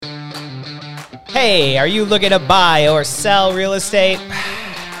Hey, are you looking to buy or sell real estate?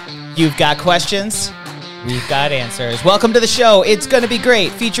 You've got questions? We've got answers. Welcome to the show. It's going to be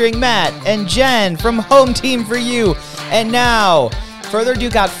great, featuring Matt and Jen from Home Team for You. And now, Further Ado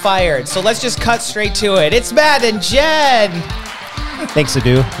got fired, so let's just cut straight to it. It's Matt and Jen. Thanks,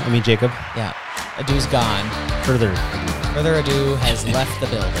 Jacob. Yeah, Adu's gone. Further Ado has left the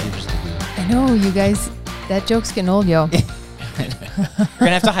building. I know, you guys. That joke's getting old, yo. We're going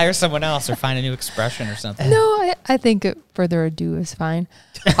to have to hire someone else or find a new expression or something. No, I think further ado is fine.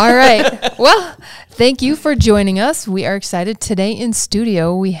 All right. Well, thank you for joining us. We are excited. Today in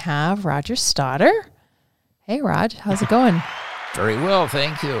studio, we have Roger Stodder. Hey, Raj. How's it going? Very well,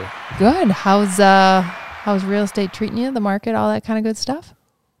 thank you. Good. How's real estate treating you, the market, all that kind of good stuff?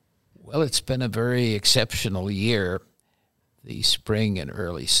 Well, it's been a very exceptional year. The spring and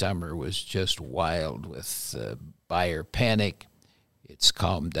early summer was just wild with buyer panic. It's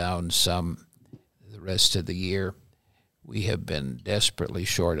calmed down some. The rest of the year, we have been desperately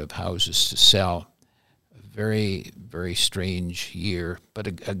short of houses to sell. A very, very strange year, but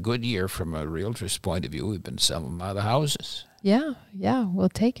a good year from a realtor's point of view. We've been selling a lot of houses. Yeah, we'll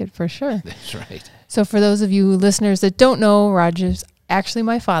take it for sure. That's right. So for those of you listeners that don't know, Roger's actually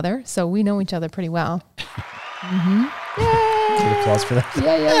my father, so we know each other pretty well. Mm-hmm. Yay! Applause for that.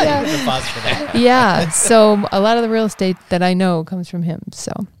 Yeah. Applause for that. Yeah, so a lot of the real estate that I know comes from him.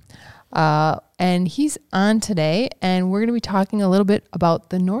 So, and he's on today, and we're going to be talking a little bit about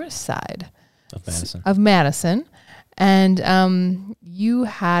the north side of Madison. And you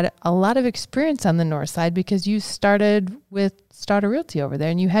had a lot of experience on the north side because you started with Stodder Realty over there,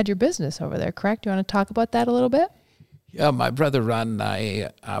 and you had your business over there, correct? You want to talk about that a little bit? Yeah, my brother Ron and I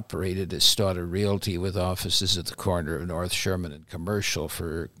operated as Stodder Realty with offices at the corner of North Sherman and Commercial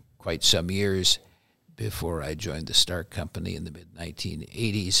for quite some years before I joined the Stark Company in the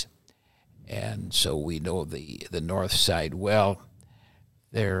mid-1980s. And so we know the north side well.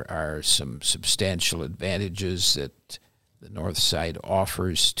 There are some substantial advantages that the north side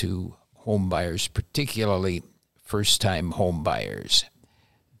offers to home buyers, particularly first-time home buyers.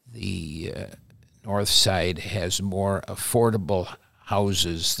 The north side has more affordable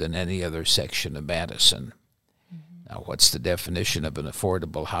houses than any other section of Madison. Mm-hmm. Now, what's the definition of an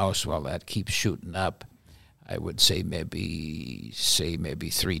affordable house? Well, that keeps shooting up. I would say maybe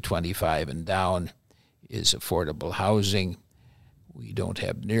 $325 and down is affordable housing. We don't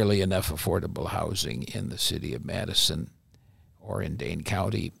have nearly enough affordable housing in the city of Madison or in Dane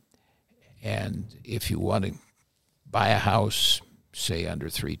County. And if you want to buy a house, say under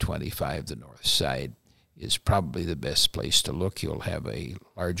 $325, the north side is probably the best place to look. You'll have a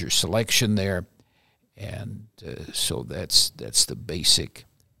larger selection there, and so that's the basic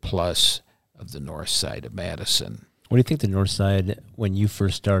plus of the north side of Madison. What do you think the north side, when you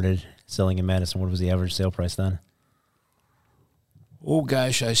first started selling in Madison, what was the average sale price then? Oh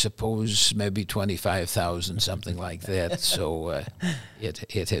gosh, I suppose maybe $25,000, something like that. So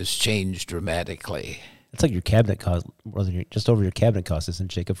it has changed dramatically. It's like your cabinet cost, just over your cabinet cost,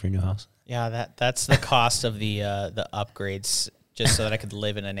 isn't it, Jacob, for your new house? Yeah, that's the cost of the upgrades, just so that I could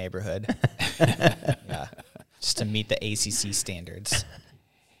live in a neighborhood. Yeah, just to meet the ACC standards.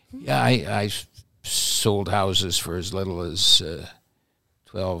 Yeah, I sold houses for as little as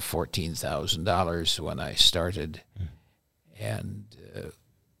 $12,000-$14,000 when I started, and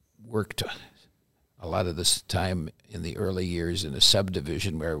worked a lot of this time in the early years in a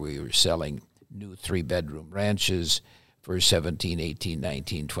subdivision where we were selling new 3-bedroom ranches for $17,000, $18,000,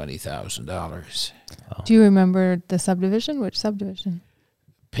 $19,000, $20,000. Oh. Do you remember the subdivision? Which subdivision?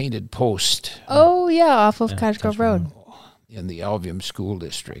 Painted Post. Oh, yeah, off of Cottage Grove Road. In the Alvium School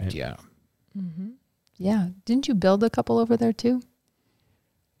District, right. Yeah. Mm-hmm. Yeah. Didn't you build a couple over there, too?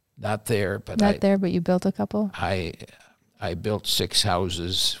 Not there, but but you built a couple? I built 6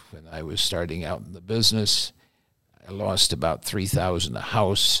 houses when I was starting out in the business. I lost about $3,000 a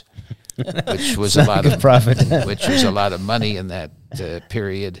house, which was a lot of profit, which was a lot of money in that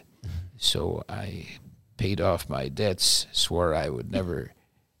period. So I paid off my debts, swore I would never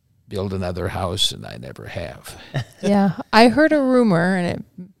build another house, and I never have. Yeah, I heard a rumor, and it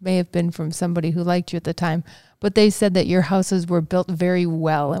may have been from somebody who liked you at the time, but they said that your houses were built very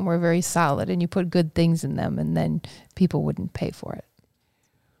well and were very solid, and you put good things in them, and then people wouldn't pay for it.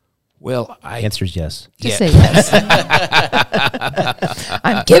 Well, the answer is yes. Just say yes.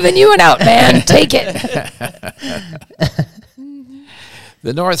 I'm giving you an out, man. Take it.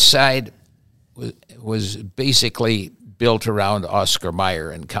 The north side was basically built around Oscar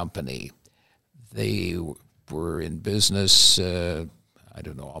Mayer and Company. They were in business,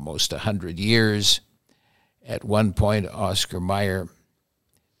 almost 100 years. At one point, Oscar Mayer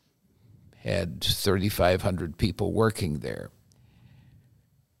had 3,500 people working there.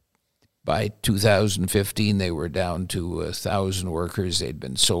 By 2015, they were down to 1,000 workers. They'd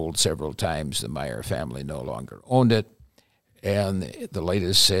been sold several times. The Meyer family no longer owned it. And the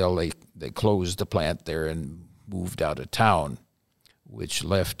latest sale, they closed the plant there and moved out of town, which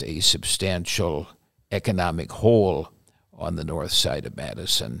left a substantial economic hole on the north side of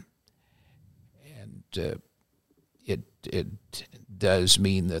Madison. And it does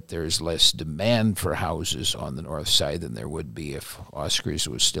mean that there's less demand for houses on the north side than there would be if Oscar's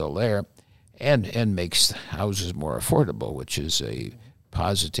was still there, and makes houses more affordable, which is a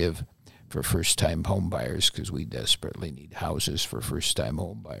positive for first-time home buyers, because we desperately need houses for first-time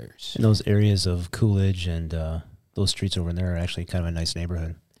home buyers. And those areas of Coolidge and those streets over there are actually kind of a nice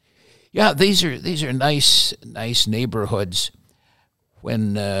neighborhood. Yeah, these are nice neighborhoods.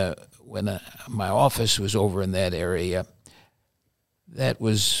 When my office was over in that area, that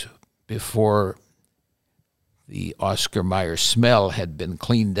was before the Oscar Mayer smell had been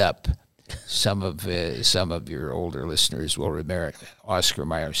cleaned up. Some of your older listeners will remember Oscar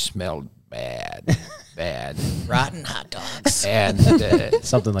Mayer smelled bad. Rotten hot dogs. And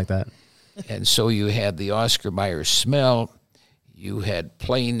Something like that. and so you had the Oscar Mayer smell. You had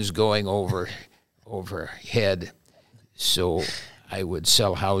planes going overhead. So I would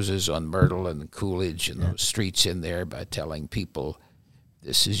sell houses on Myrtle and Coolidge and those streets in there by telling people,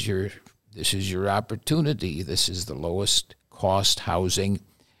 this is your opportunity. This is the lowest cost housing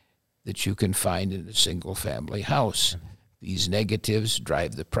that you can find in a single family house. These negatives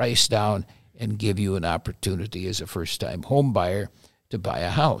drive the price down and give you an opportunity as a first-time home buyer to buy a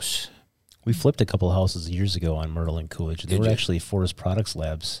house. We flipped a couple of houses years ago on Myrtle and Coolidge. They Did were you? actually Forest Products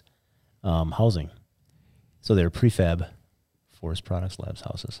Labs housing. So they were prefab Forest Products Labs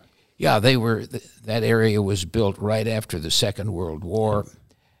houses. Yeah, they were. That area was built right after the Second World War.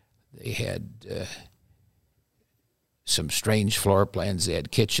 They had some strange floor plans. They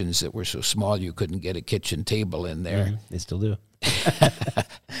had kitchens that were so small you couldn't get a kitchen table in there. Mhm. They still do.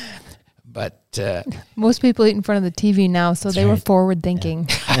 But Most people eat in front of the TV now, so they were right. forward thinking.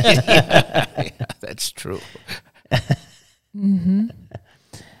 yeah, that's true.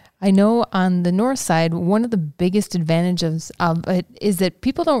 I know on the north side, one of the biggest advantages of it is that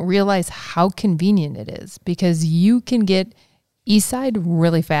people don't realize how convenient it is, because you can get east side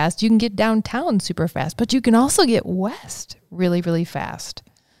really fast. You can get downtown super fast, but you can also get west really, really fast.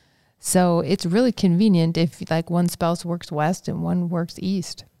 So it's really convenient if like one spouse works west and one works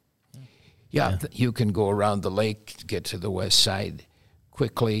east. Yeah, you can go around the lake to get to the west side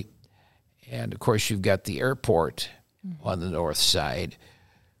quickly. And, of course, you've got the airport on the north side.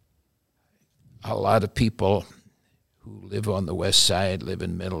 A lot of people who live on the west side, live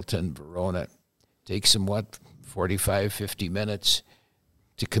in Middleton, Verona, takes them, 45, 50 minutes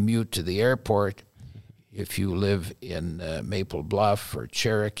to commute to the airport. If you live in Maple Bluff or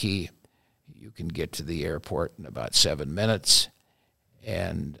Cherokee, you can get to the airport in about 7 minutes.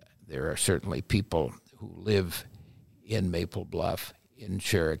 And there are certainly people who live in Maple Bluff, in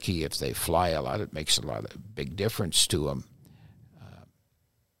Cherokee. If they fly a lot, it makes a lot of big difference to them.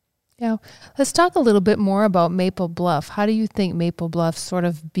 Yeah. Let's talk a little bit more about Maple Bluff. How do you think Maple Bluff sort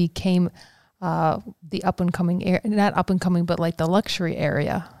of became the up-and-coming area, not up-and-coming, but like the luxury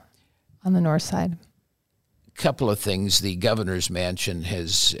area on the north side? Couple of things. The governor's mansion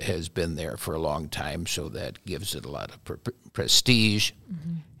has been there for a long time, so that gives it a lot of prestige.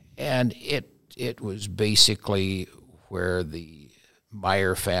 Mm-hmm. And it was basically where the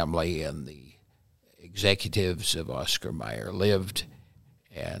Meyer family and the executives of Oscar Mayer lived,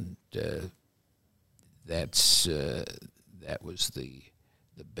 and that was the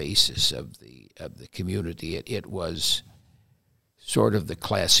basis of the community. It was sort of the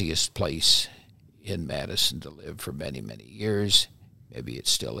classiest place in Madison to live for many, many years. Maybe it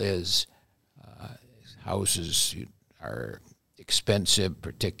still is. Houses are expensive,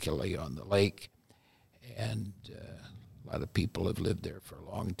 particularly on the lake, and a lot of people have lived there for a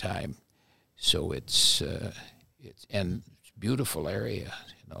long time. So it's a beautiful area.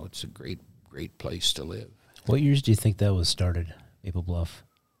 You know, it's a great place to live. What years do you think that was started, Maple Bluff?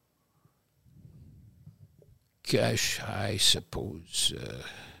 Gosh, I suppose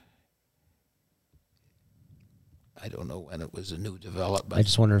I don't know when it was a new development. I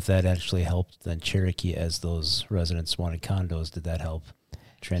just wonder if that actually helped then Cherokee, as those residents wanted condos. Did that help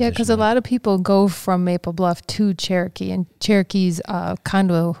transition? Yeah, because a lot of people go from Maple Bluff to Cherokee, and Cherokee's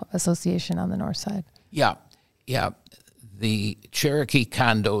condo association on the north side. Yeah. The Cherokee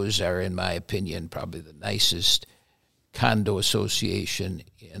condos are, in my opinion, probably the nicest condo association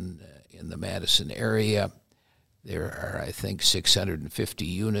in the Madison area. There are, I think, 650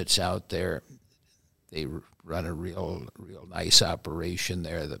 units out there. They run a real nice operation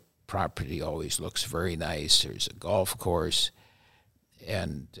there. The property always looks very nice. There's a golf course.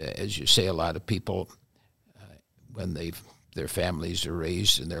 And as you say, a lot of people, when their families are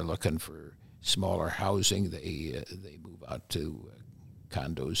raised and they're looking for smaller housing, they move out to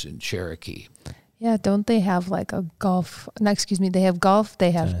condos in Cherokee. Yeah, don't they have like a golf? No, excuse me. They have golf.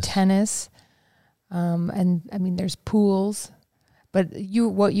 They have tennis. And I mean, there's pools. But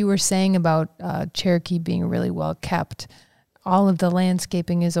what you were saying about Cherokee being really well kept, all of the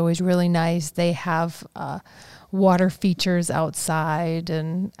landscaping is always really nice. They have water features outside,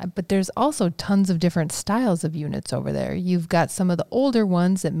 but there's also tons of different styles of units over there. You've got some of the older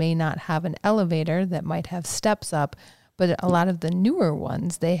ones that may not have an elevator, that might have steps up, but a lot of the newer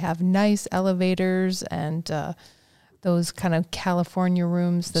ones, they have nice elevators and those kind of California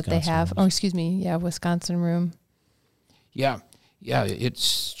rooms that they have. Oh, excuse me. Yeah, Wisconsin room. Yeah.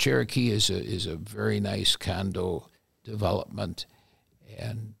 It's Cherokee is a very nice condo development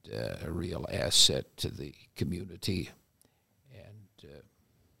and a real asset to the community. And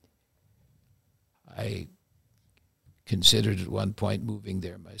I considered at one point moving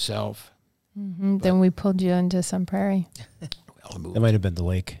there myself. Mm-hmm. Then we pulled you into Sun Prairie. That might have been the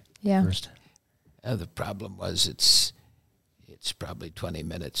lake first. The problem was it's probably 20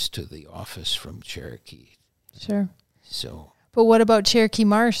 minutes to the office from Cherokee. Sure. So. But what about Cherokee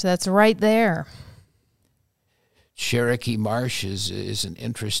Marsh? That's right there. Cherokee Marsh is an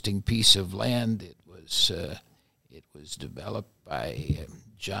interesting piece of land. It was developed by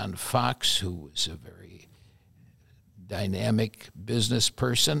John Fox, who was a very dynamic business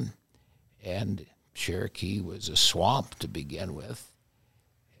person, and Cherokee was a swamp to begin with.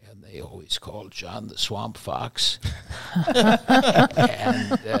 And they always called John the Swamp Fox.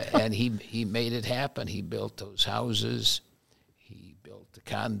 and he made it happen. He built those houses. He built the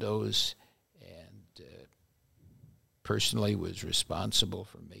condos, and personally was responsible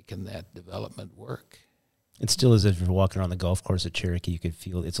for making that development work. It still is. If you're walking around the golf course at Cherokee, you could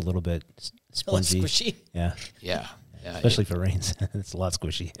feel it's a little bit spongy. A little squishy. Yeah. Especially if it rains. It's a lot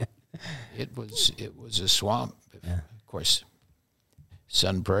squishy. It was a swamp. Yeah. Of course,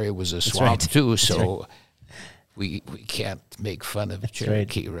 Sun Prairie was a swamp too, so we can't make fun of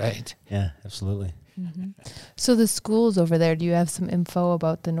Cherokee, right? Yeah, absolutely. Mm-hmm. So the schools over there, do you have some info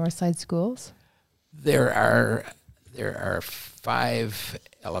about the Northside schools? There are 5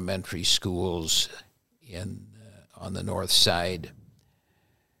 elementary schools on the north side: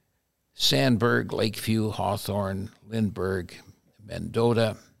 Sandburg, Lakeview, Hawthorne, Lindbergh,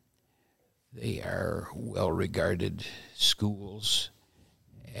 Mendota. They are well-regarded schools,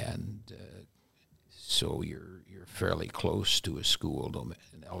 and so you're fairly close to a school,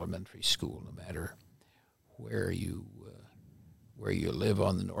 an elementary school, no matter where you live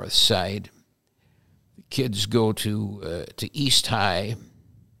on the north side. The kids go to East High.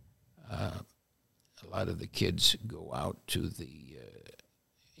 A lot of the kids go out to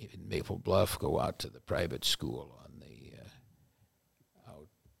in Maple Bluff, go out to the private school on the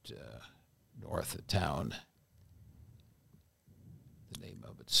north of town. The name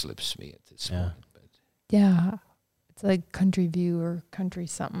of it slips me at this moment. But yeah, it's like Country View or Country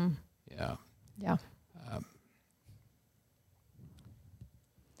something. Yeah. Yeah.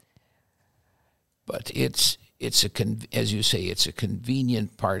 But it's as you say, it's a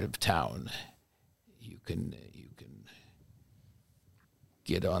convenient part of town. You can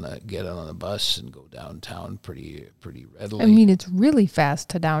get on a bus and go downtown pretty readily. I mean, it's really fast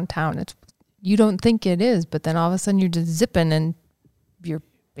to downtown. You don't think it is, but then all of a sudden you're just zipping and you're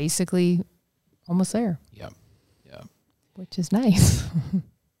basically almost there. Yeah. Which is nice.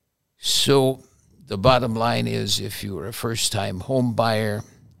 So the bottom line is, if you are a first-time home buyer,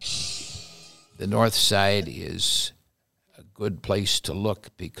 the north side is a good place to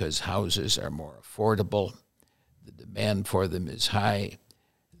look because houses are more affordable. The demand for them is high.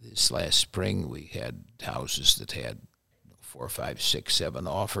 This last spring, we had houses that had 4, 5, 6, 7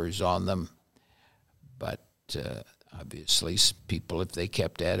 offers on them. But obviously, people, if they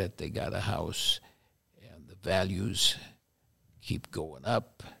kept at it, they got a house, and the values keep going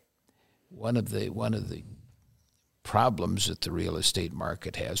up. One of the problems that the real estate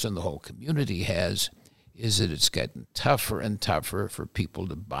market has, and the whole community has, is that it's gotten tougher and tougher for people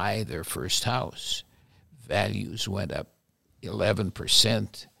to buy their first house. Values went up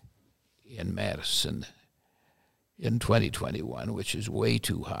 11% in Madison in 2021, which is way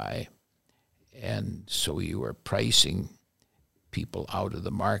too high. And so you are pricing people out of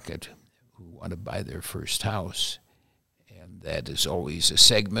the market who want to buy their first house. And that is always a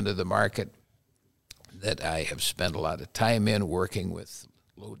segment of the market that I have spent a lot of time in, working with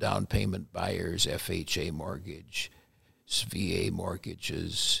low down payment buyers, FHA mortgage, VA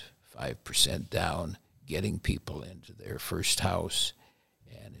mortgages, 5% down, getting people into their first house,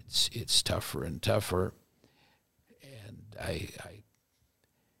 and it's tougher and tougher. And I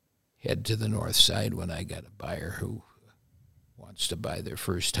head to the north side when I got a buyer who wants to buy their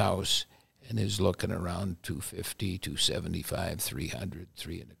first house and is looking around 250, 275, 300,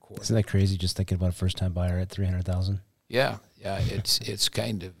 3.25. Isn't that crazy? Just thinking about a first-time buyer at $300,000. Yeah, it's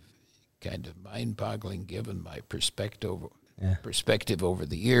kind of mind-boggling given my perspective over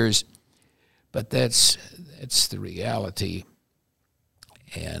the years, but that's the reality,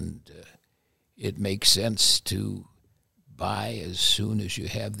 and it makes sense to buy as soon as you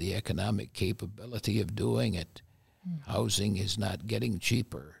have the economic capability of doing it. Housing is not getting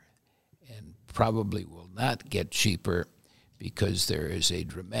cheaper, and probably will not get cheaper because there is a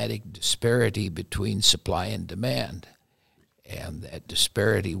dramatic disparity between supply and demand. And that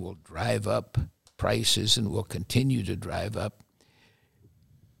disparity will drive up prices and will continue to drive up.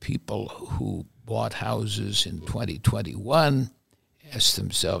 People who bought houses in 2021 ask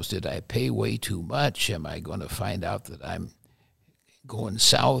themselves, did I pay way too much? Am I going to find out that I'm going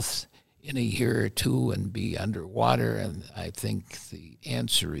south in a year or two and be underwater? And I think the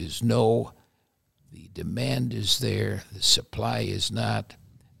answer is no. The demand is there. The supply is not.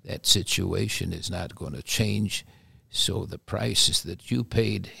 That situation is not going to change. So the prices that you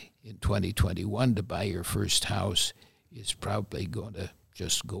paid in 2021 to buy your first house is probably going to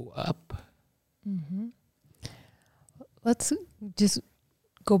just go up. Mm-hmm. Let's just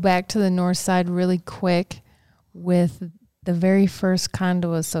go back to the north side really quick with the very first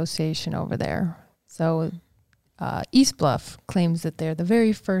condo association over there. So East Bluff claims that they're the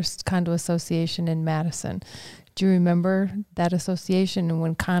very first condo association in Madison. Do you remember that association and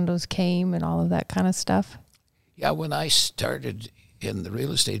when condos came and all of that kind of stuff? Yeah, when I started in the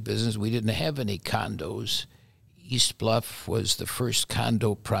real estate business, we didn't have any condos. East Bluff was the first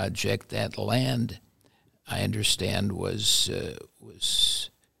condo project. That land, I understand, was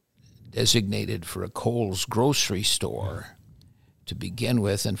designated for a Kohl's grocery store to begin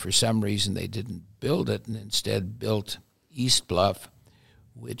with, and for some reason they didn't build it and instead built East Bluff,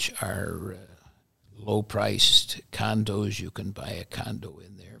 which are low-priced condos. You can buy a condo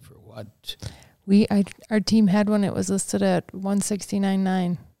in there for what? Our team had one. It was listed at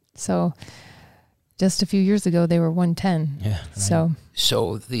 $169,900. So just a few years ago, they were $110,000. Yeah. Right.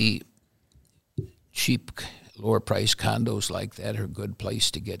 So the cheap, lower price condos like that are a good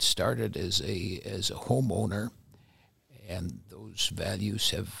place to get started as a homeowner, and those values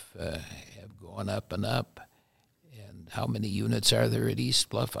have gone up and up. And how many units are there at East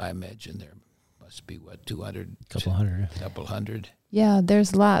Bluff? I imagine there must be 200, Couple hundred. couple hundred. Yeah,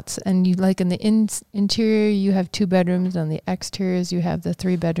 there's lots. And you like in the interior, you have 2 bedrooms. On the exteriors, you have the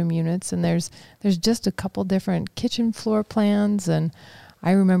 3-bedroom units. And there's just a couple different kitchen floor plans. And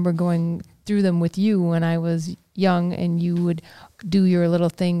I remember going through them with you when I was young, and you would do your little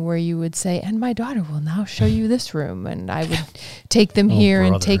thing where you would say, and my daughter will now show you this room. And I would take them here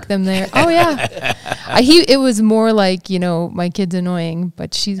and take them there. Oh, yeah. It was more like, my kid's annoying,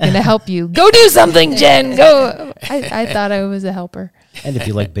 but she's going to help you. Go do something, Jen. Go. I thought I was a helper. And if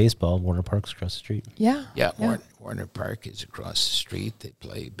you like baseball, Warner Park's across the street. Yeah. Yeah, Warner Park is across the street. They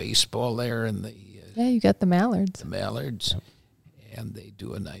play baseball there, and Yeah, you got the Mallards. Yep. And they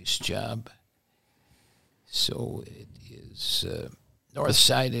do a nice job. So it is. North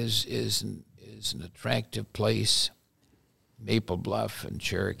Side is an attractive place. Maple Bluff and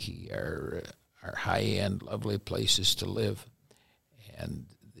Cherokee are high-end, lovely places to live, and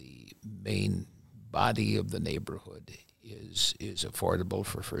the main body of the neighborhood is affordable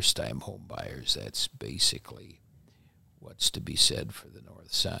for first-time home buyers. That's basically what's to be said for the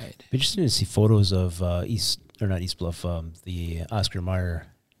North Side. Be interesting to see photos of not East Bluff, the Oscar Mayer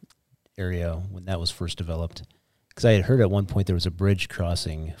area when that was first developed. Because I had heard at one point there was a bridge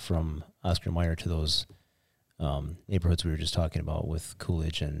crossing from Oscar Mayer to those neighborhoods we were just talking about with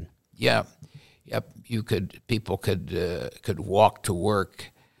Coolidge and. Yeah, yep. People could walk to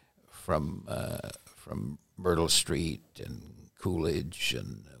work from Myrtle Street and Coolidge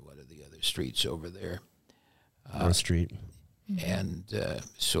and what are the other streets over there? North Street. And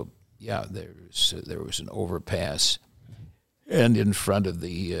so there was an overpass, and in front of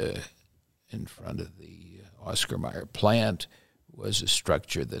the Oscar Mayer plant was a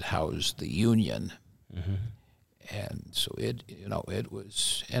structure that housed the union. Mm-hmm. And so it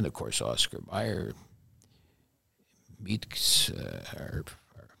was, and of course Oscar Mayer meets our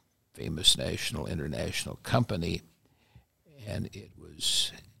famous national, international company, and it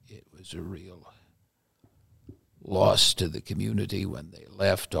was a real loss to the community when they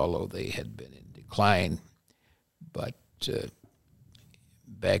left, although they had been in decline. But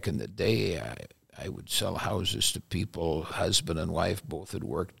back in the day, I would sell houses to people, husband and wife, both had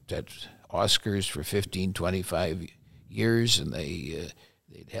worked at Oscars for 15, 25 years, and they'd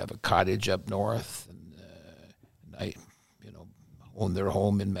have a cottage up north, and I, own their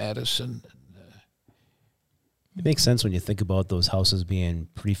home in Madison. It makes sense when you think about those houses being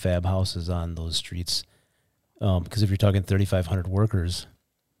prefab houses on those streets, because if you're talking 3,500 workers,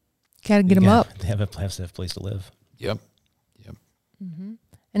 Got to get them up. They have to have a place to live. Yep. Mm-hmm.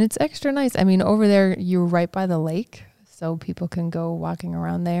 And it's extra nice. I mean, over there, you're right by the lake, so people can go walking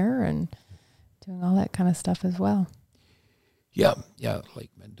around there and doing all that kind of stuff as well. Yeah. Lake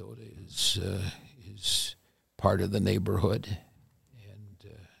Mendota is part of the neighborhood, and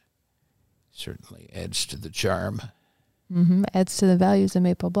certainly adds to the charm. Mm-hmm. Adds to the values of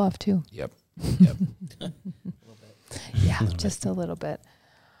Maple Bluff, too. Yep. Yeah, just a little bit.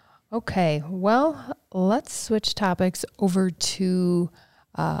 Okay, well, let's switch topics over to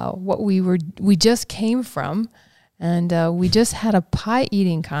what we just came from, and we just had a pie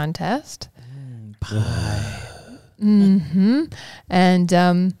eating contest. Pie. Mm-hmm.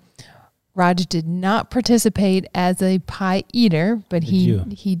 And Raj did not participate as a pie eater, but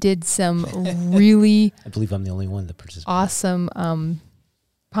he did some really I believe I'm the only one that participated. awesome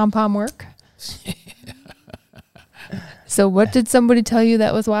pom-pom work. So what did somebody tell you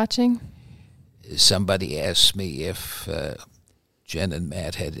that was watching? Somebody asked me if Jen and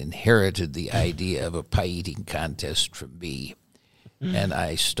Matt had inherited the idea of a pie eating contest from me, and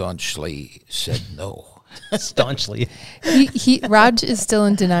I staunchly said no. Staunchly. Raj is still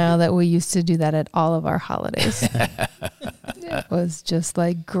in denial that we used to do that at all of our holidays. It was just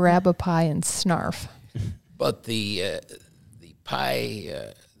like grab a pie and snarf. But the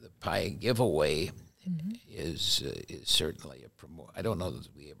pie giveaway is certainly a promo. I don't know that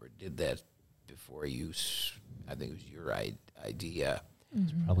we ever did that before. I think it was your idea.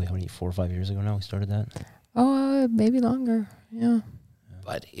 Probably how many, 4 or 5 years ago now we started that? Oh, maybe longer. Yeah.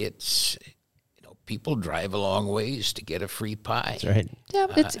 But it's people drive a long ways to get a free pie. That's right. Yeah,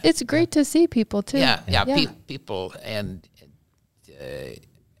 it's great to see people too. Yeah. People and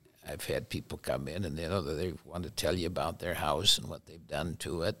I've had people come in and they want to tell you about their house and what they've done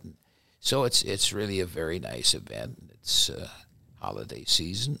to it. And so it's really a very nice event. It's holiday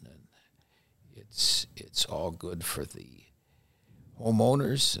season, and it's all good for the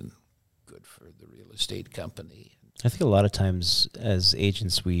homeowners and good for the real estate company. I think a lot of times as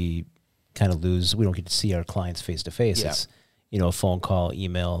agents we kind of lose. We don't get to see our clients face to face. It's a phone call,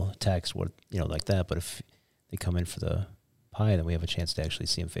 email, text, like that. But if they come in for the pie, then we have a chance to actually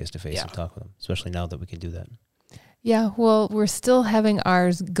see them face to face and talk with them. Especially now that we can do that. Yeah, well, we're still having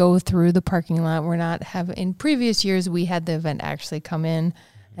ours go through the parking lot. We're not having, in previous years, we had the event actually come in,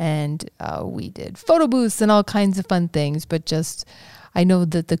 and we did photo booths and all kinds of fun things. But I know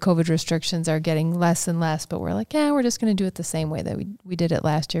that the COVID restrictions are getting less and less, but we're like, we're just going to do it the same way that we did it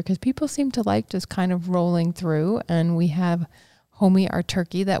last year, because people seem to like just kind of rolling through. And we have Homie, our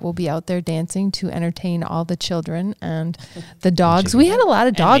turkey, that will be out there dancing to entertain all the children and the dogs. We had a lot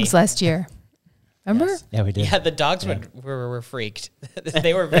of dogs last year. Remember? Yes. Yeah, we did. Yeah, the dogs were freaked.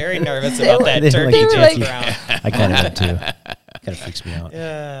 They were very nervous about that turkey like dancing around. I kind of did too. Kind of freaks me out.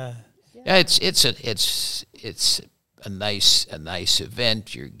 Yeah. Yeah, it's a nice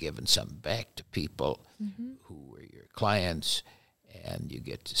event. You're giving something back to people who are your clients, and you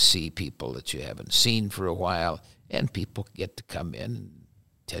get to see people that you haven't seen for a while, and people get to come in and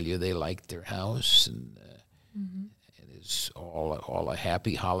tell you they like their house, and it is all a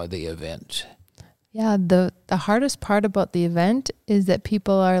happy holiday event. Yeah, the hardest part about the event is that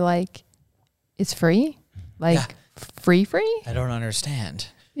people are like, it's free? Like, free? I don't understand.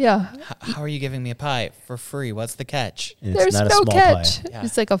 Yeah. How are you giving me a pie for free? What's the catch? And There's it's not a no small catch. pie. Yeah.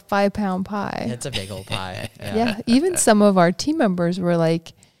 It's like a 5-pound pie. It's a big old pie. Yeah. Even some of our team members were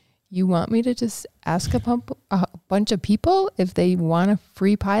like, you want me to just ask a bunch of people if they want a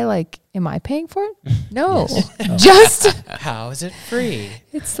free pie? Like, am I paying for it? No. Just, How is it free?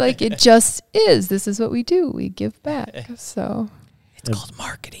 it's like, it just is. This is what we do. We give back. So, It's called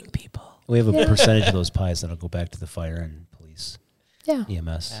marketing, people. We have a percentage of those pies that'll go back to the fire and police, yeah.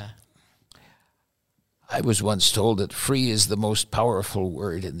 EMS. Yeah. I was once told that free is the most powerful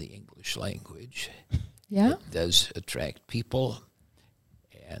word in the English language. Yeah. It does attract people,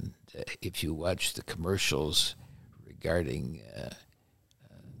 and if you watch the commercials regarding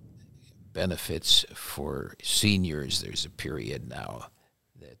benefits for seniors, there's a period now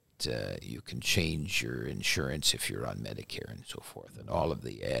that you can change your insurance if you're on Medicare and so forth, and all of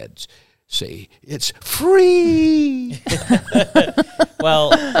the ads say, "It's free."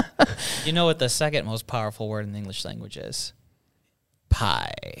 Well, you know what the second most powerful word in the English language is?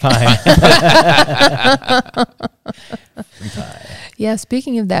 Pie. Pie. Yeah,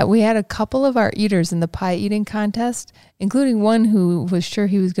 speaking of that, we had a couple of our eaters in the pie eating contest, including one who was sure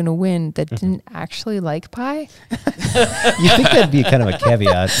he was going to win that didn't actually like pie. You think that'd be kind of a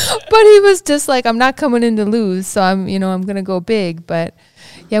caveat? But he was just like, I'm not coming in to lose, so I'm going to go big. But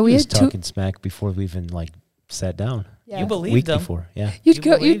yeah, we He was had two. talking smack before we even like sat down. Yeah. You believed Week them. before, yeah, You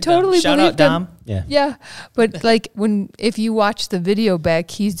believed them. totally Shout believed out him. Dom. yeah. Yeah, but like if you watch the video back,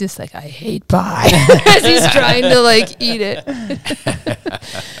 he's just like, I hate pie as he's trying to like eat it.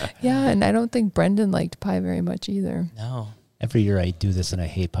 Yeah, and I don't think Brendan liked pie very much either. No. Every year I do this and I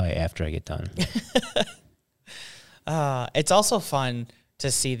hate pie after I get done. It's also fun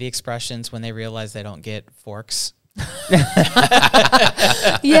to see the expressions when they realize they don't get forks.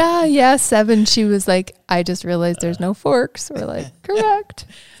 Yeah, 7, she was like, I just realized there's no forks. We're like, correct.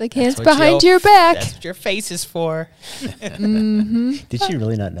 It's like hands That's what behind your back. That's what your face is for. Did she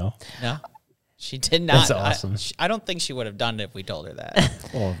really not know? No, she did not. That's awesome. I don't think she would have done it if we told her that.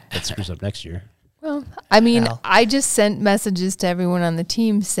 Well, that screws up next year. Well, I mean, Well. I just sent messages to everyone on the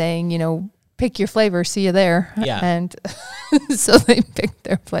team saying, pick your flavor. See you there. Yeah. And so they picked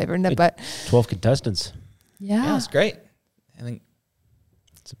their flavor. No, but 12 contestants. Yeah, it's great. I think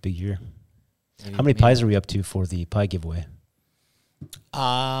It's a big year. maybe- How many maybe- pies are we up to for the pie giveaway?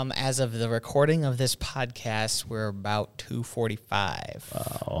 As of the recording of this podcast, we're about 245.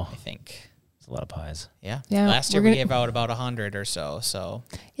 Oh, I think. it's a lot of pies. Yeah. Yeah, Last year we're we gonna- gave out about 100 or so. So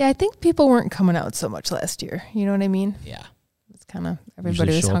yeah, I think people weren't coming out so much last year. You know what I mean? yeah. It's kind of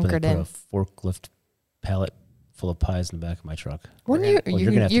everybody Usually was show up and they hunkered put in. a forklift pallet full of pies in the back of my truck. One We're year, gonna- well,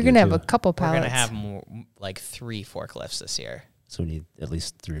 you're you're gonna have to you're do gonna it have a too. couple We're pallets. going to have more, like 3 forklifts this year. So we need at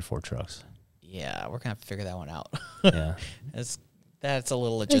least 3 or 4 trucks. Yeah, we're going to have to figure that one out. Yeah. That's a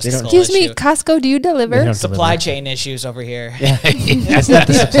little don't- logistical Excuse me, issue. Costco, do you deliver? They don't Supply deliver. chain issues over here. Yeah. It's not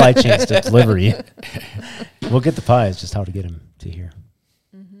the supply chain, it's the delivery. We'll get the pies, just how to get them to here.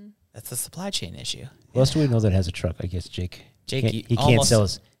 That's the supply chain issue. Who else do we know that has a truck? I guess Jake. Jake, Can't- you he can't almost- sell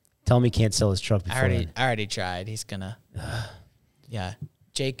his. Tell him he can't sell his truck before then. I already tried. He's gonna. Yeah,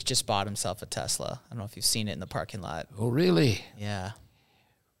 Jake just bought himself a Tesla. I don't know if you've seen it in the parking lot. Oh, really? Yeah,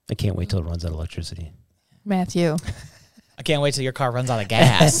 I can't wait till it runs out of electricity. Matthew. I can't wait till your car runs out of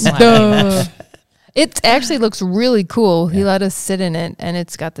gas. It actually looks really cool. He let us sit in it, and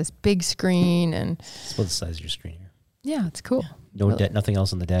it's got this big screen, and It's about the size of your screen here. yeah, it's cool. No, Really? nothing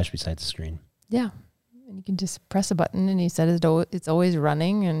else on the dash besides the screen. Yeah. And you can just press a button, and he said it's always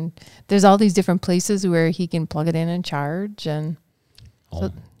running, and there's all these different places where he can plug it in and charge, and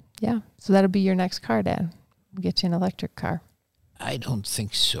Home. yeah. So that'll be your next car, Dad. We'll get you an electric car. I don't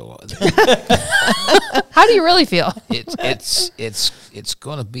think so. How do you really feel? It's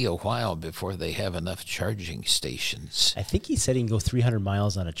going to be a while before they have enough charging stations. I think he said he can go 300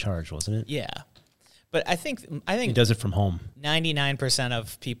 miles on a charge, wasn't it? Yeah, but I think He does it from home. 99%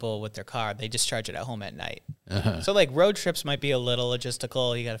 of people with their car, they just charge it at home at night. So like road trips might be a little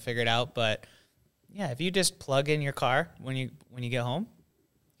logistical. You got to figure it out. But yeah, if you just plug in your car when you get home,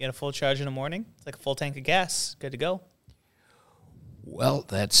 you get a full charge in the morning. It's like a full tank of gas. Good to go. Well,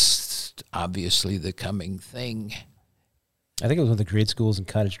 that's obviously the coming thing. I think it was one of the grade schools in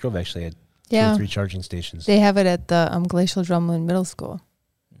Cottage Grove actually had 2 Yeah. or 3 charging stations. They have it at the Glacial Drumlin Middle School.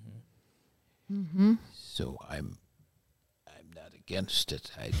 So I'm not against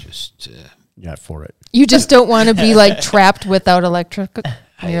it. I just You're not for it. You just don't want to be like trapped without electric.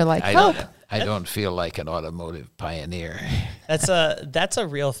 And you're like, help. I don't feel like an automotive pioneer. That's a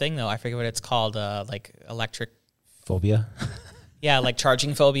real thing though. I forget what it's called. Like electric. Phobia. Yeah, like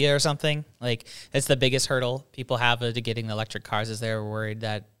charging phobia or something. Like it's the biggest hurdle people have to getting the electric cars is they're worried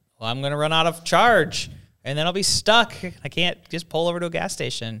that, well, I'm going to run out of charge and then I'll be stuck. I can't just pull over to a gas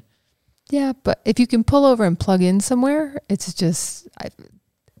station. Yeah, but if you can pull over and plug in somewhere, it's just.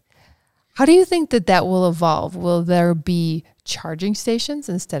 How do you think that will evolve? Will there be charging stations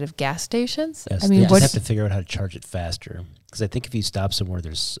instead of gas stations? Yes, I mean, they what? just have to figure out how to charge it faster. Because I think if you stop somewhere,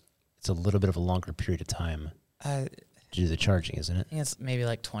 it's a little bit of a longer period of time I to do the charging, isn't it? think it's maybe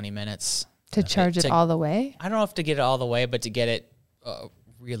like 20 minutes. To charge it to- all the way? I don't know if to get it all the way, but to get it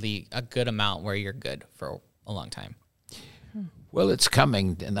really a good amount where you're good for a long time. Well, it's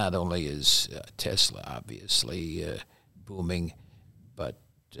coming. And not only is Tesla obviously booming, but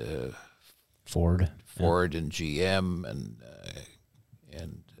Ford. Ford and GM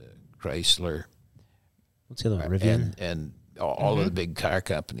and Chrysler What's the other one? Rivian? and all of the big car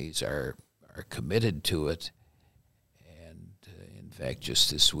companies are committed to it and fact,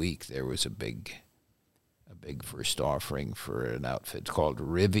 just this week there was a big first offering for an outfit called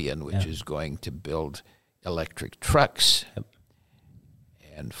Rivian, which is going to build electric trucks. Yep.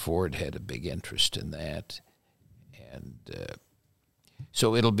 And Ford had a big interest in that. And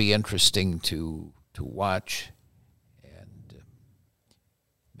so it'll be interesting to watch. And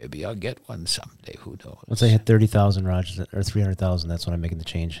maybe I'll get one someday. Who knows? Once I hit 30,000, Roger, or 300,000, that's when I'm making the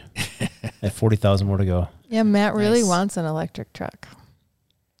change. I have 40,000 more to go. Yeah, Matt really Nice. wants an electric truck.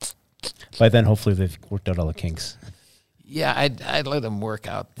 By then, hopefully, they've worked out all the kinks. Yeah, I'd let them work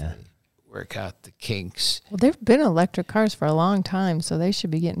out the kinks. Well, there've been electric cars for a long time, so they should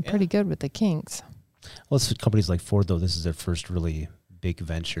be getting pretty good with the kinks. Well, it's companies like Ford, though. This is their first really big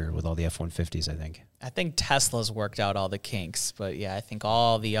venture with all the F-150s, I think. I think Tesla's worked out all the kinks, but yeah, I think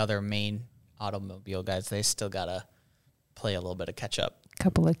all the other main automobile guys, they still gotta play a little bit of catch up.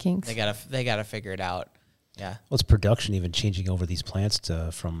 Couple of kinks. They gotta figure it out. Yeah. Well, it's production even changing over these plants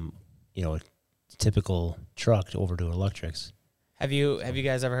from a typical truck over to electrics. Have you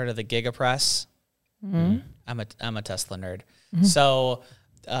guys ever heard of the Gigapress? Mm-hmm. I'm a Tesla nerd. So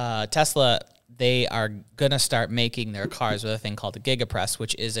Tesla, they are gonna start making their cars with a thing called the Gigapress,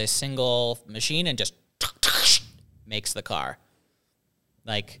 which is a single machine and just makes the car.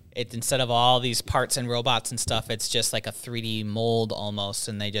 Like it, instead of all these parts and robots and stuff, it's just like a 3D mold almost,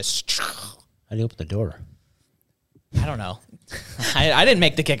 and they just. How do you open the door? I don't know. I didn't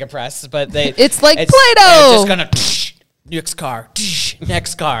make the Gigapress, but It's like it's Play-Doh! just gonna next car,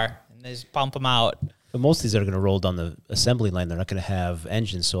 next car, and they just pump them out. But most of these are going to roll down the assembly line. They're not going to have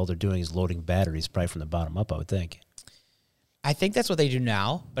engines, so all they're doing is loading batteries, probably from the bottom up, I would think. I think that's what they do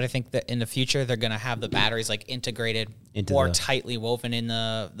now, but I think that in the future they're going to have the batteries like integrated Into or the- tightly woven in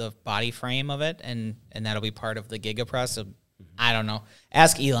the body frame of it, and that'll be part of the Gigapress. So, I don't know.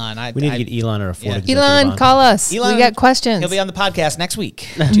 Ask Elon. We need to get Elon or a Ford Yeah. executive Elon, on. call us. Elon, we got questions. He'll be on the podcast next week.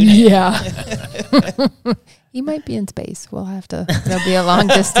 Yeah. He might be in space. We'll have to. There'll be a long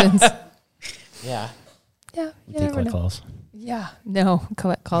distance. Yeah. Yeah. You Take never my know. calls. Yeah. No,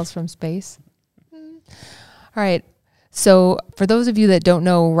 collect calls from space. All right. So for those of you that don't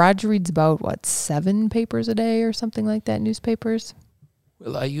know, Roger reads about, 7 papers a day or something like that, newspapers?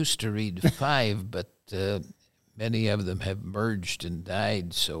 Well, I used to read 5, but many of them have merged and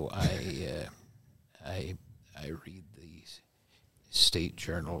died. So I read the State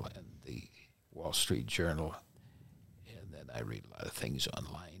Journal and the Wall Street Journal, and then I read a lot of things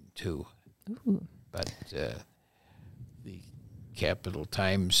online too. Ooh. But the Capital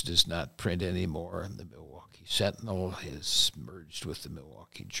Times does not print anymore, and the Milwaukee Sentinel is merged with the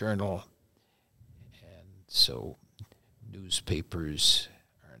Milwaukee Journal, and so newspapers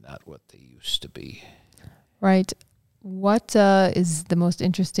are not what they used to be. Right. What is the most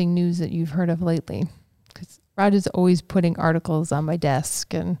interesting news that you've heard of lately? Because Roger's always putting articles on my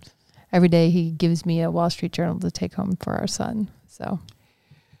desk, and every day he gives me a Wall Street Journal to take home for our son. So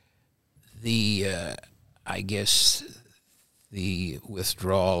I guess the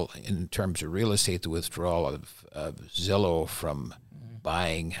withdrawal in terms of real estate, the withdrawal of Zillow from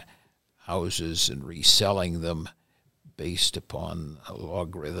buying houses and reselling them based upon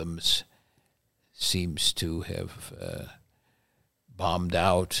logarithms seems to have bombed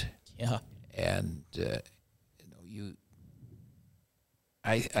out. Yeah. And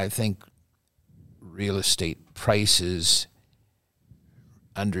I think real estate prices,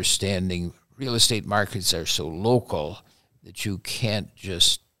 understanding real estate markets are so local that you can't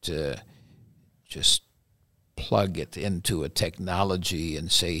just plug it into a technology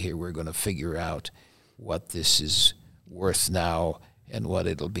and say, here, we're going to figure out what this is worth now and what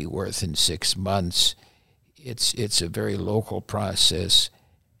it'll be worth in 6 months. It's a very local process,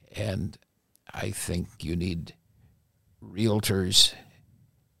 and I think you need realtors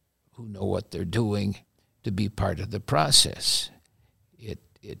who know what they're doing to be part of the process.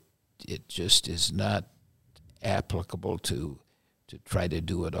 It just is not applicable to try to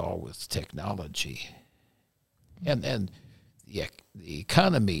do it all with technology. And the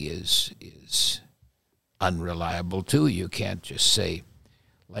economy is unreliable too. You can't just say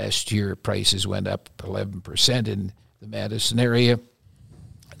last year prices went up 11% in the Madison area.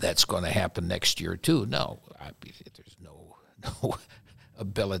 That's going to happen next year too. No, there's no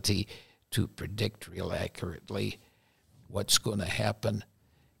ability to predict real accurately what's going to happen.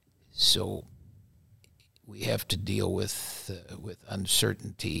 So we have to deal with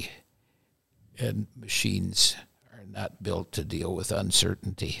uncertainty, and machines are not built to deal with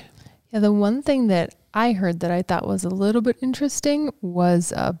uncertainty. yeah, the one thing that I heard that I thought was a little bit interesting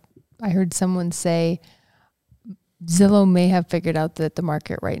was I heard someone say Zillow may have figured out that the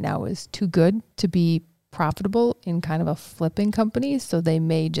market right now is too good to be profitable in kind of a flipping company. So they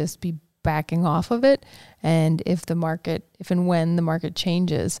may just be backing off of it. And if and when the market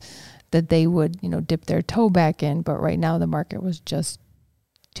changes, that they would, dip their toe back in. But right now the market was just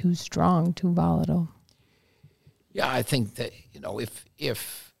too strong, too volatile. Yeah, I think that,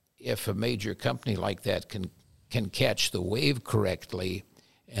 if a major company like that can catch the wave correctly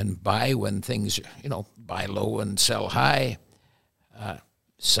and buy when things, buy low and sell high,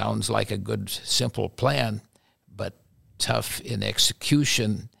 sounds like a good, simple plan, but tough in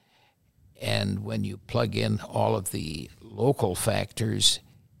execution. And when you plug in all of the local factors,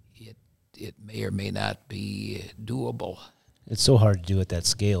 it may or may not be doable. It's so hard to do at that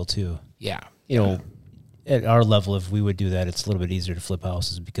scale too. Yeah. At our level, if we would do that, it's a little bit easier to flip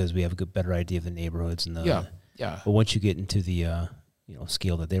houses because we have a better idea of the neighborhoods and the. Yeah. But once you get into the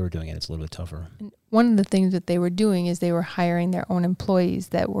scale that they were doing it, it's a little bit tougher. And one of the things that they were doing is they were hiring their own employees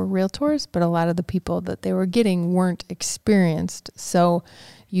that were realtors, but a lot of the people that they were getting weren't experienced. So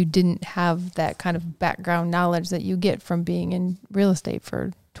you didn't have that kind of background knowledge that you get from being in real estate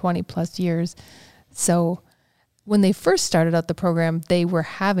for 20 plus years. So when they first started out the program, they were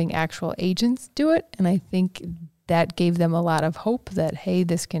having actual agents do it. And I think that gave them a lot of hope that, hey,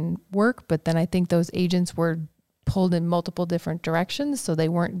 this can work. But then I think those agents were pulled in multiple different directions. So they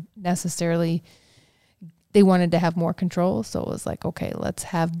weren't necessarily, they wanted to have more control. So it was like, okay, let's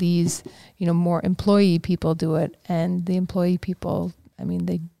have these, more employee people do it. And the employee people,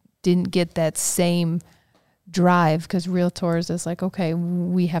 they didn't get that same drive because realtors is like, okay,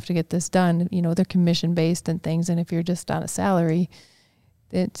 we have to get this done. They're commission based and things. And if you're just on a salary,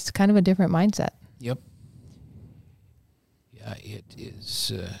 it's kind of a different mindset. Yep. Yeah, it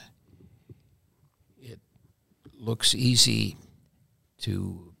is. It looks easy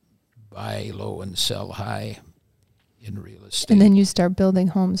to buy low and sell high in real estate. And then you start building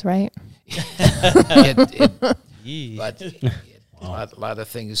homes, right? But a lot of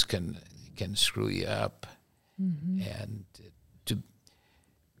things can screw you up. Mm-hmm. And to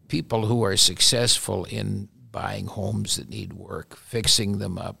people who are successful in buying homes that need work, fixing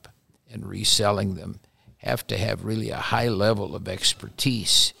them up and reselling them, have to have really a high level of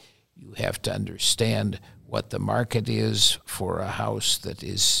expertise. You have to understand what the market is for a house that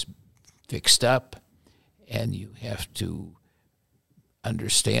is fixed up, and you have to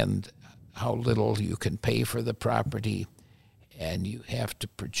understand how little you can pay for the property, and you have to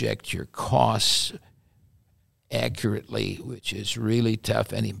project your costs accurately, which is really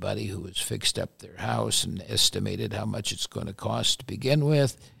tough. Anybody who has fixed up their house and estimated how much it's going to cost to begin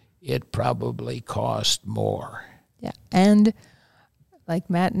with, it probably cost more. Yeah. And like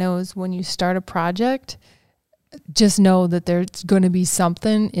Matt knows, when you start a project, just know that there's going to be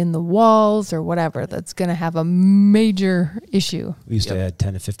something in the walls or whatever that's going to have a major issue. We used to add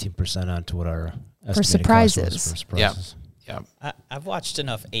 10 to 15% onto what our for surprises. Cost was for surprises. Yeah. I've watched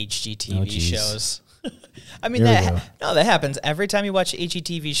enough HGTV geez. shows. That happens every time you watch an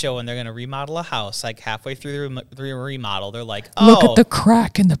HGTV show and they're going to remodel a house. Like halfway through the remodel, they're like, "Oh, look at the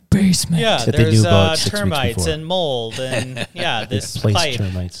crack in the basement." Yeah, that they there's knew about 6 weeks termites before. and mold, and this Place pipe.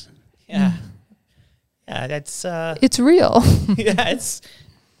 termites. Yeah, that's It's real. yeah, it's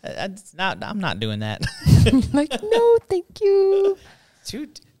not. I'm not doing that. Like, no, thank you. Too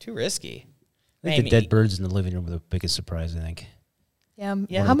risky. I think the dead birds in the living room were the biggest surprise, I think. Yeah.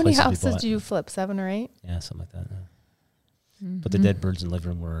 Yeah. How many places we houses bought. do you flip? 7 or 8? Yeah, something like that. Yeah. But the dead birds in the living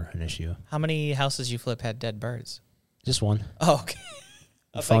room were an issue. How many houses you flip had dead birds? Just one. Oh, okay.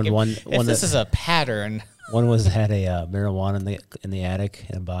 I was Found like, one If this that- is a pattern. One had a marijuana in the attic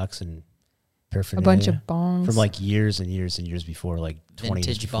in a box and A paraphernalia. bunch of bongs. from like years and years and years before, like 20 years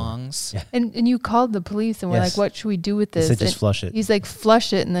Vintage before. bongs. Yeah. And you called the police and we're Yes. like, what should we do with They this? said just And flush it. He's like,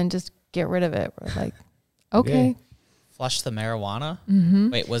 flush it and then just get rid of it. We're like, okay. Flush the marijuana. Mm-hmm.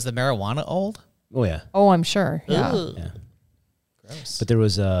 Wait, was the marijuana old? Oh yeah, Oh, I'm sure. Yeah. Ugh. yeah. Gross. But there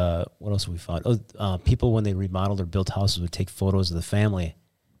was what else we found? People when they remodeled or built houses would take photos of the family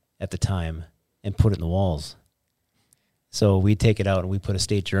at the time and put it in the walls. So we'd take it out and we put a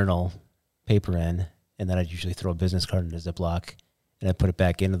state journal paper in, and then I'd usually throw a business card in a Ziploc, and I'd put it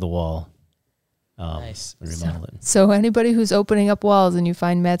back into the wall. Nice. And remodel it. So anybody who's opening up walls and you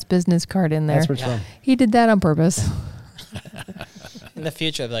find Matt's business card in there, That's where it's Yeah. from. he did that on purpose. In the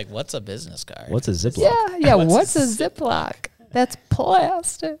future, I'd be like, what's a business card? What's a Ziploc? Yeah. Yeah. What's What's a Ziploc? That's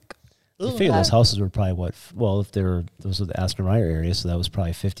plastic. You figure those houses were probably if those were the Oscar Mayer area, so that was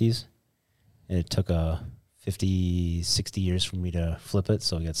probably 50s. And it took 50, 60 years for me to flip it.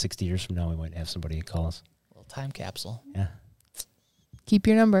 So we got 60 years from now, we might have somebody call us. Little time capsule. Yeah. Keep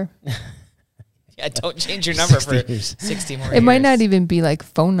your number. Yeah, don't change your number 60 for years. 60 more years. It might not even be like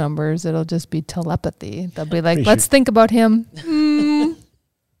phone numbers. It'll just be telepathy. They'll be like, Pretty let's sure. think about him. Mm.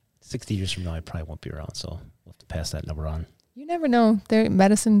 60 years from now, I probably won't be around, so we'll have to pass that number on. You never know. Their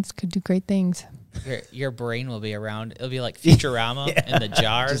medicines could do great things. Your brain will be around. It'll be like Futurama in the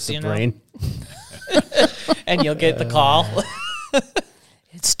jars, Just the you know? brain. And you'll get the call.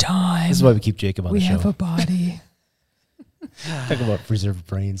 It's time. This is why we keep Jacob on We the show. have a body. Talk about preserved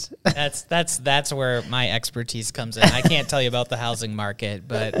brains. That's where my expertise comes in. I can't tell you about the housing market,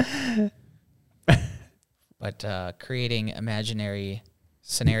 but creating imaginary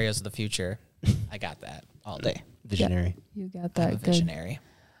scenarios of the future, I got that all day. Visionary. You got I'm a that. Good. visionary.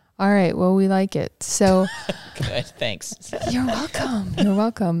 All right. Well, we like it. So Good. Thanks. you're welcome. You're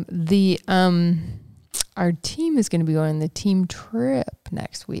welcome. The our team is going to be going on the team trip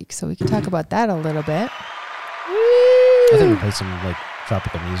next week, so we can talk about that a little bit. I think we played some like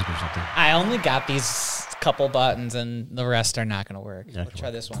tropical music or something. I only got these couple buttons, and the rest are not going to work. Not We'll gonna try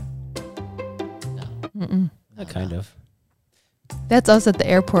work. this one. No. Kind of. That's us at the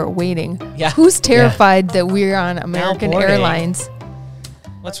airport waiting. Yeah. Who's terrified that we're on American boarding. Airlines?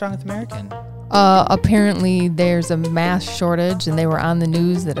 What's wrong with American? Apparently, there's a mass shortage, and they were on the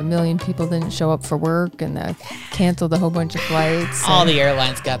news that 1 million people didn't show up for work, and canceled a whole bunch of flights. All and- the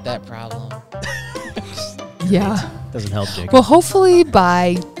airlines got that problem. yeah. Doesn't help, Jacob. Well, hopefully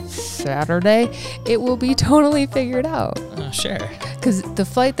by Saturday, it will be totally figured out. Oh, sure. Because the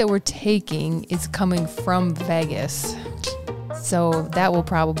flight that we're taking is coming from Vegas. So that will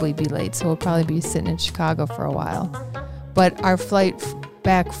probably be late. So we'll probably be sitting in Chicago for a while. But our flight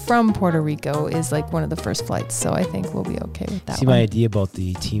back from Puerto Rico is like one of the first flights. So I think we'll be okay with that See, one. my idea about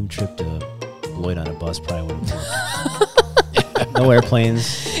the team trip to Beloit on a bus probably wouldn't work. No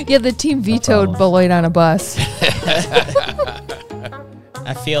airplanes. Yeah, the team vetoed problem. Beloit on a bus.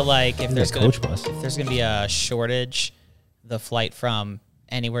 I feel like if Isn't there's that going coach bus? to be a shortage, the flight from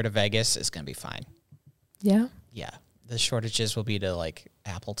anywhere to Vegas is going to be fine. Yeah. Yeah. The shortages will be to like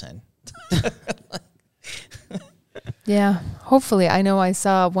Appleton. Yeah. Hopefully. I know I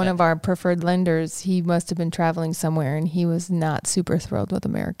saw one of our preferred lenders. He must have been traveling somewhere and he was not super thrilled with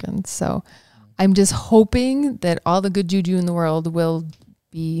Americans. So I'm just hoping that all the good juju in the world will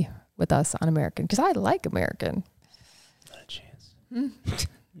be with us on American because I like American. Not a chance.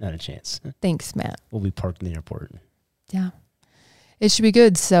 Not a chance. Thanks, Matt. We'll be parked in the airport. Yeah. It should be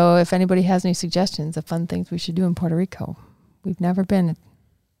good. So if anybody has any suggestions of fun things we should do in Puerto Rico, we've never been.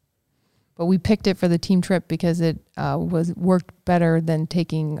 But we picked it for the team trip because it worked better than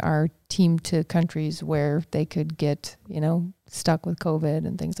taking our team to countries where they could get, stuck with COVID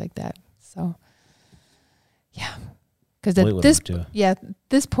and things like that. So, yeah. Because Beloit at would this work, too.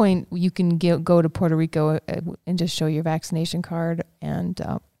 this point, you can go to Puerto Rico and just show your vaccination card and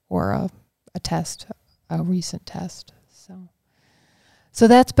or a test, a recent test. So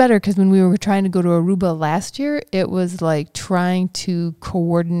that's better because when we were trying to go to Aruba last year, it was like trying to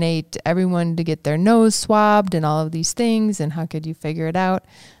coordinate everyone to get their nose swabbed and all of these things. And how could you figure it out?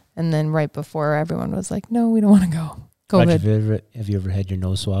 And then right before, everyone was like, no, we don't want to go. Roger, COVID. have you ever had your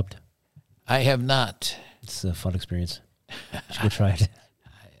nose swabbed? I have not. It's a fun experience. You should go try it.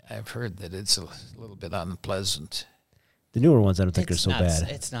 I've heard that it's a little bit unpleasant. The newer ones I don't think are It's so not, bad.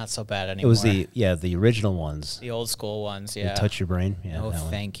 It's not so bad It anymore. was the original ones. the old school ones. They Yeah. touch your brain. Yeah. No, that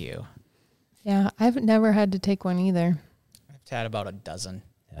one. thank you. Yeah, I've never had to take one either. I've had about a dozen.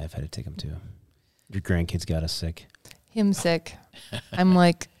 Yeah, I've had to take them too. Your grandkids got us sick. Him sick. I'm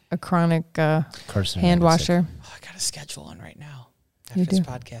like a chronic Carson hand got us sick. washer. Oh, I got to schedule one right now. You After this do.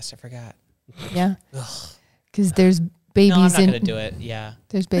 podcast, I forgot. Yeah, Ugh. because there's No, I'm babies not going to in do it. Yeah.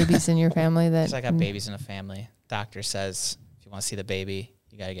 there's babies in your family that Because I got babies in a family. Doctor says, if you want to see the baby,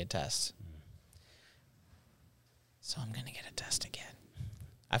 you got to get tests. So I'm going to get a test again.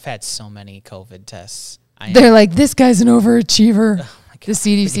 I've had so many COVID tests. They're like, this guy's an overachiever. Oh my The God.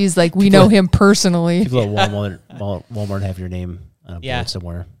 CDC is like, we know him personally. People at Walmart have your name on a Yeah. board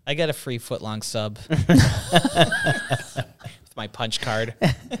somewhere. I got a free footlong sub with my punch card.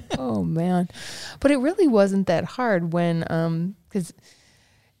 Oh man, but it really wasn't that hard when because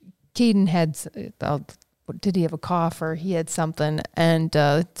Caden had did he have a cough or he had something and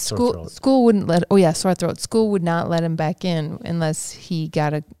throat. school wouldn't let sore throat. School would not let him back in unless he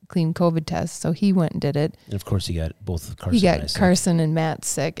got a clean COVID test. So he went and did it. And of course, he got both Carson He and I got sick. Carson and Matt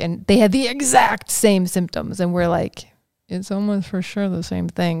sick, and they had the exact same symptoms. And we're like, it's almost for sure the same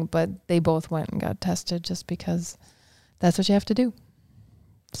thing. But they both went and got tested just because that's what you have to do.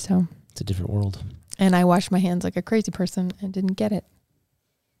 So, It's a different world. and I washed my hands like a crazy person and didn't get it.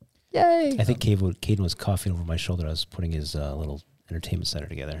 Yay! I think Caden was coughing over my shoulder. I was putting his little entertainment center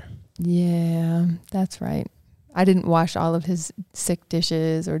together. Yeah, that's right. I didn't wash all of his sick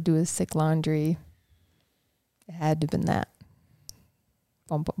dishes or do his sick laundry. It had to have been that.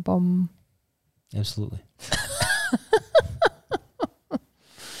 Bum, bum, bum. Absolutely.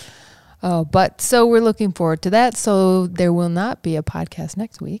 Oh, but so we're looking forward to that. So there will not be a podcast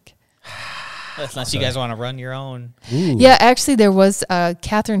next week. Unless you guys want to run your own. Ooh. Yeah, actually, there was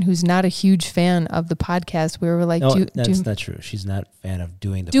Catherine, who's not a huge fan of the podcast. We were like, No, that's not true. She's not a fan of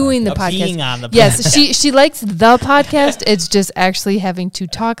doing the doing the podcast. podcast. Being on the Yes, podcast. she likes the podcast. It's just actually having to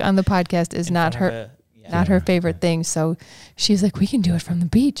talk on the podcast is not her not her favorite thing. So she's like, we can do it from the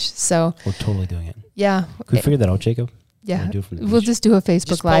beach. So We're totally doing it. yeah, Could we figure that out, Jacob? yeah, Wanna do it from the we'll beach? just do a Facebook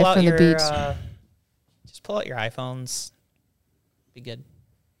Just pull Live out from the your, beach. just pull out your iPhones. Be good.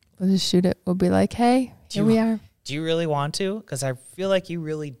 We'll just shoot it. We'll be like, hey, here we are. Do you really want to? Because I feel like you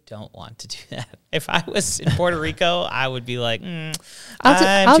really don't want to do that. If I was in Puerto Rico, I would be like,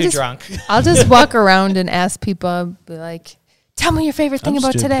 I'm too drunk. I'll just walk around and ask people, be like, tell me your favorite thing I'm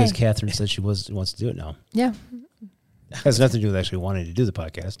about just doing it today. because Catherine said she wants to do it now. Yeah. It has nothing to do with actually wanting to do the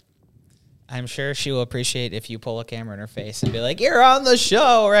podcast. I'm sure she will appreciate if you pull a camera in her face and be like, you're on the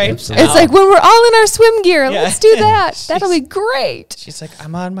show right Absolutely. It's like when we're all in our swim gear. Yeah. Let's do that. That'll be great. She's like,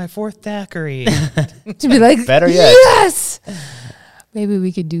 I'm on my 4th daiquiri. To be like, Better yet. yes. Maybe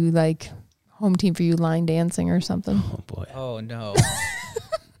we could do like home team for you line dancing or something. Oh, boy. Oh, no.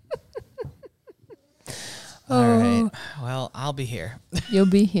 Oh. All right. Well, I'll be here. You'll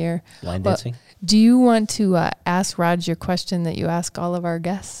be here. Line Well, dancing? Do you want to ask Raj your question that you ask all of our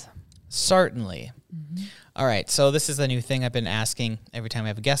guests? Certainly. All right. So this is the new thing I've been asking every time I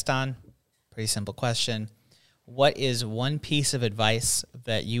have a guest on. Pretty simple question. What is one piece of advice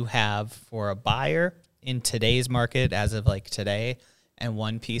that you have for a buyer in today's market as of like today, and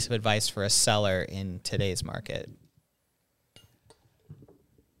one piece of advice for a seller in today's market?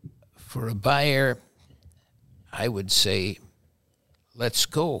 For a buyer, I would say, let's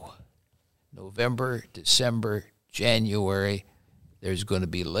go. November, December, January, there's going to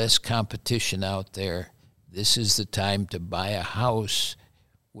be less competition out there. This is the time to buy a house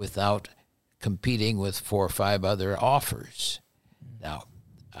without competing with 4 or 5 other offers. Now,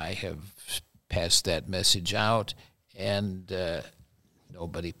 I have passed that message out, and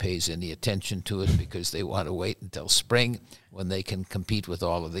nobody pays any attention to it because they want to wait until spring when they can compete with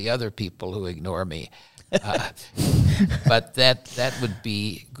all of the other people who ignore me. But that would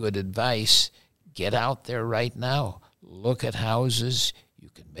be good advice. Get out there right now. Look at houses. You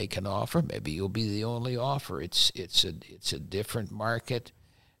can make an offer. Maybe you'll be the only offer. It's a different market.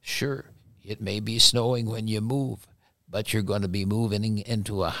 Sure, it may be snowing when you move, but you're going to be moving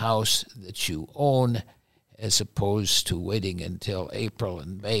into a house that you own, as opposed to waiting until April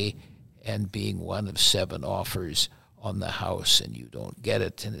and May and being one of 7 offers on the house and you don't get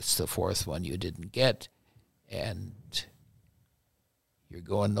it, and it's the 4th one you didn't get, and you're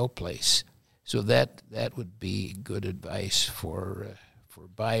going no place. So that would be good advice for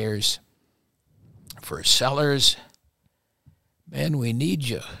buyers. For sellers, man, we need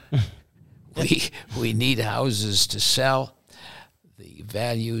you. we need houses to sell. The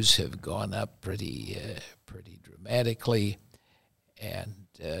values have gone up pretty dramatically, and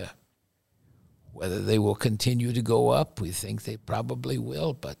whether they will continue to go up, we think they probably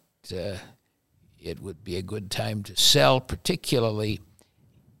will, but it would be a good time to sell, particularly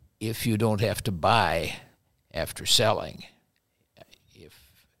if you don't have to buy after selling.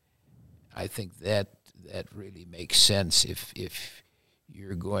 I think that really makes sense. If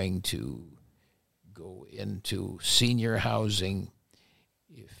you're going to go into senior housing,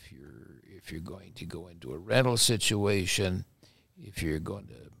 if you're going to go into a rental situation, if you're going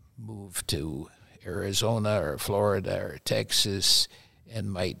to move to Arizona or Florida or Texas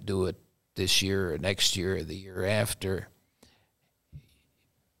and might do it this year or next year or the year after,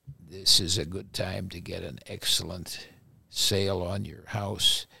 this is a good time to get an excellent sale on your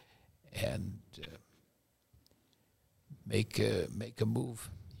house and make a move.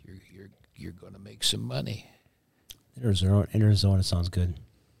 You're going to make some money. Arizona sounds good.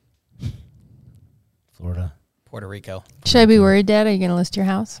 Florida. Puerto Rico. Should I be worried, Dad? Are you going to list your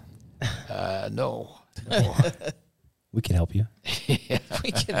house? No. We can help you.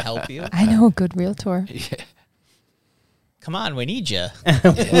 We can help you. I know a good realtor. Come on, we need you.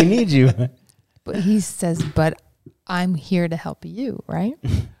 We need you. But he says, but I'm here to help you, right?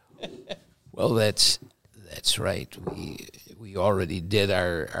 Well, that's right. We already did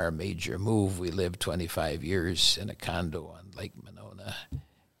our major move. We lived 25 years in a condo on Lake Monona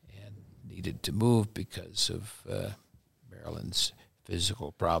and needed to move because of Marilyn's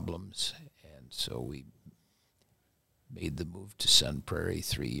physical problems. And so we made the move to Sun Prairie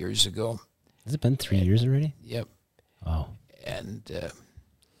 3 years ago. Has it been 3 years already? Yep. Wow. And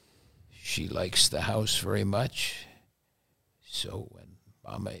she likes the house very much. So when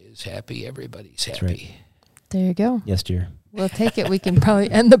Mama is happy, everybody's happy. right. There you go. Yes, dear. We'll take it. We can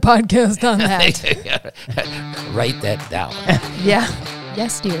probably end the podcast on that. Write that down. Yeah.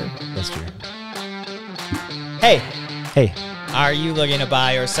 Yes, dear. Yes, dear. Hey, Hey, are you looking to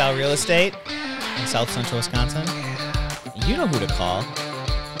buy or sell real estate in South Central Wisconsin? You know who to call.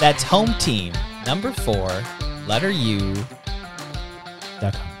 That's Home Team, number 4, letter U,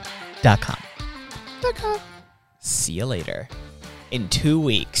 .com. .com. See you later. In 2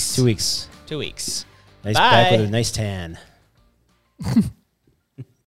 weeks. 2 weeks. 2 weeks. Nice Bye. back with a nice tan.